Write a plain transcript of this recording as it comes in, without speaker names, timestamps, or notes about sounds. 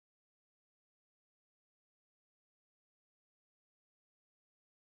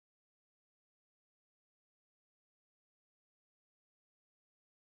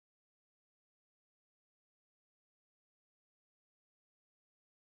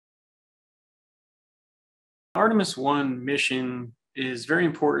Artemis I mission is very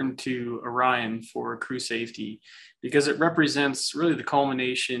important to Orion for crew safety because it represents really the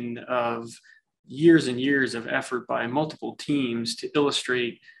culmination of years and years of effort by multiple teams to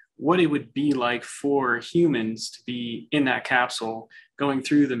illustrate what it would be like for humans to be in that capsule going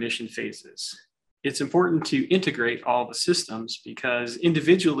through the mission phases. It's important to integrate all the systems because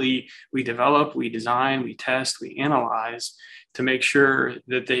individually we develop, we design, we test, we analyze to make sure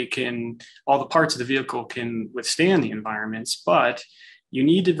that all the parts of the vehicle can withstand the environments, but you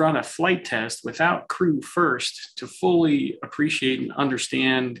need to run a flight test without crew first to fully appreciate and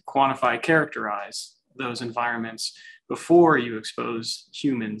understand, quantify, characterize those environments before you expose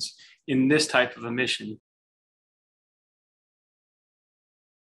humans in this type of a mission.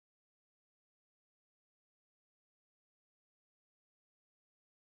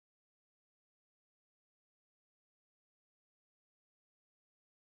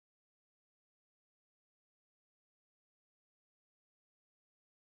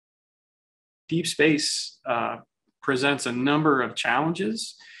 Deep space presents a number of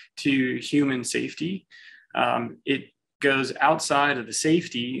challenges to human safety. It goes outside of the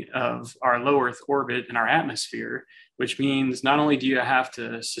safety of our low Earth orbit and our atmosphere, which means not only do you have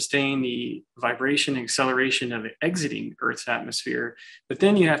to sustain the vibration and acceleration of exiting Earth's atmosphere, but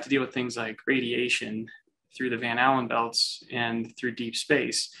then you have to deal with things like radiation through the Van Allen belts and through deep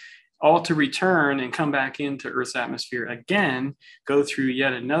space, all to return and come back into Earth's atmosphere again, go through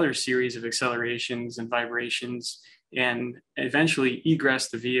yet another series of accelerations and vibrations, and eventually egress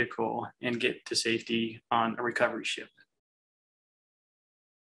the vehicle and get to safety on a recovery ship.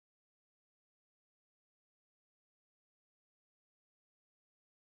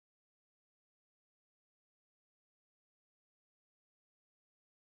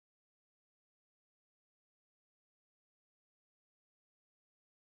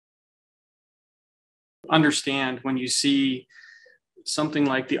 Understand when you see something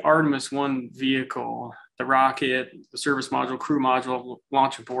like the Artemis I vehicle, the rocket, the service module, crew module,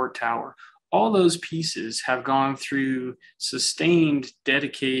 launch abort tower, all those pieces have gone through sustained,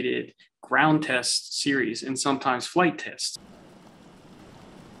 dedicated ground test series and sometimes flight tests.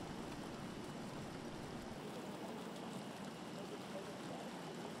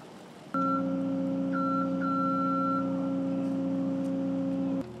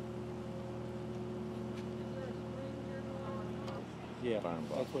 Yeah,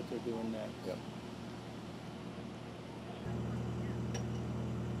 that's what they're doing next. Yep.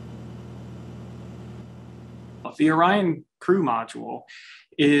 The Orion crew module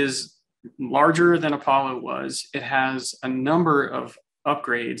is larger than Apollo was. It has a number of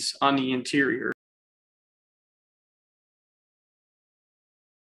upgrades on the interior.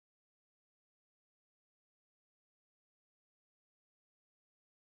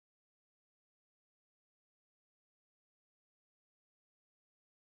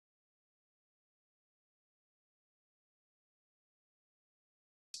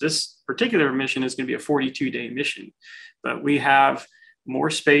 This particular mission is going to be a 42-day mission, but we have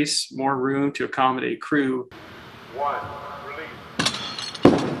more space, more room to accommodate crew. One, release.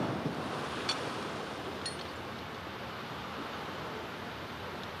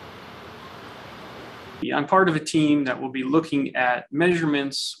 I'm part of a team that will be looking at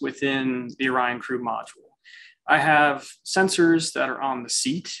measurements within the Orion crew module. I have sensors that are on the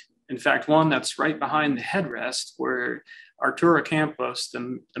seat. In fact, one that's right behind the headrest where Arturo Campos,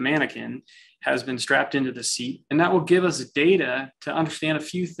 the mannequin, has been strapped into the seat. And that will give us data to understand a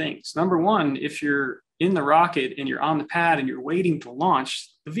few things. Number one, if you're in the rocket and you're on the pad and you're waiting to launch,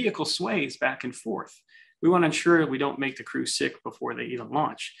 the vehicle sways back and forth. We want to ensure that we don't make the crew sick before they even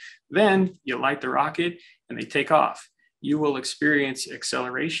launch. Then you light the rocket and they take off. You will experience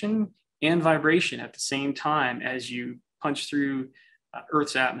acceleration and vibration at the same time as you punch through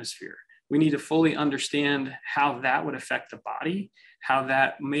Earth's atmosphere. We need to fully understand how that would affect the body, how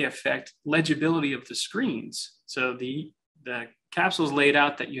that may affect legibility of the screens. So the capsule is laid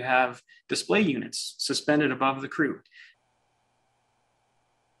out that you have display units suspended above the crew.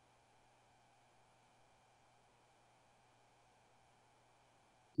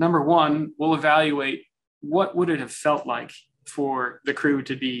 Number one, we'll evaluate what would it have felt like for the crew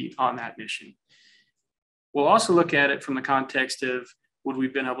to be on that mission. We'll also look at it from the context of, would we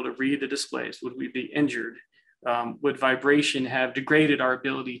have been able to read the displays? Would we be injured? Would vibration have degraded our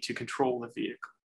ability to control the vehicle?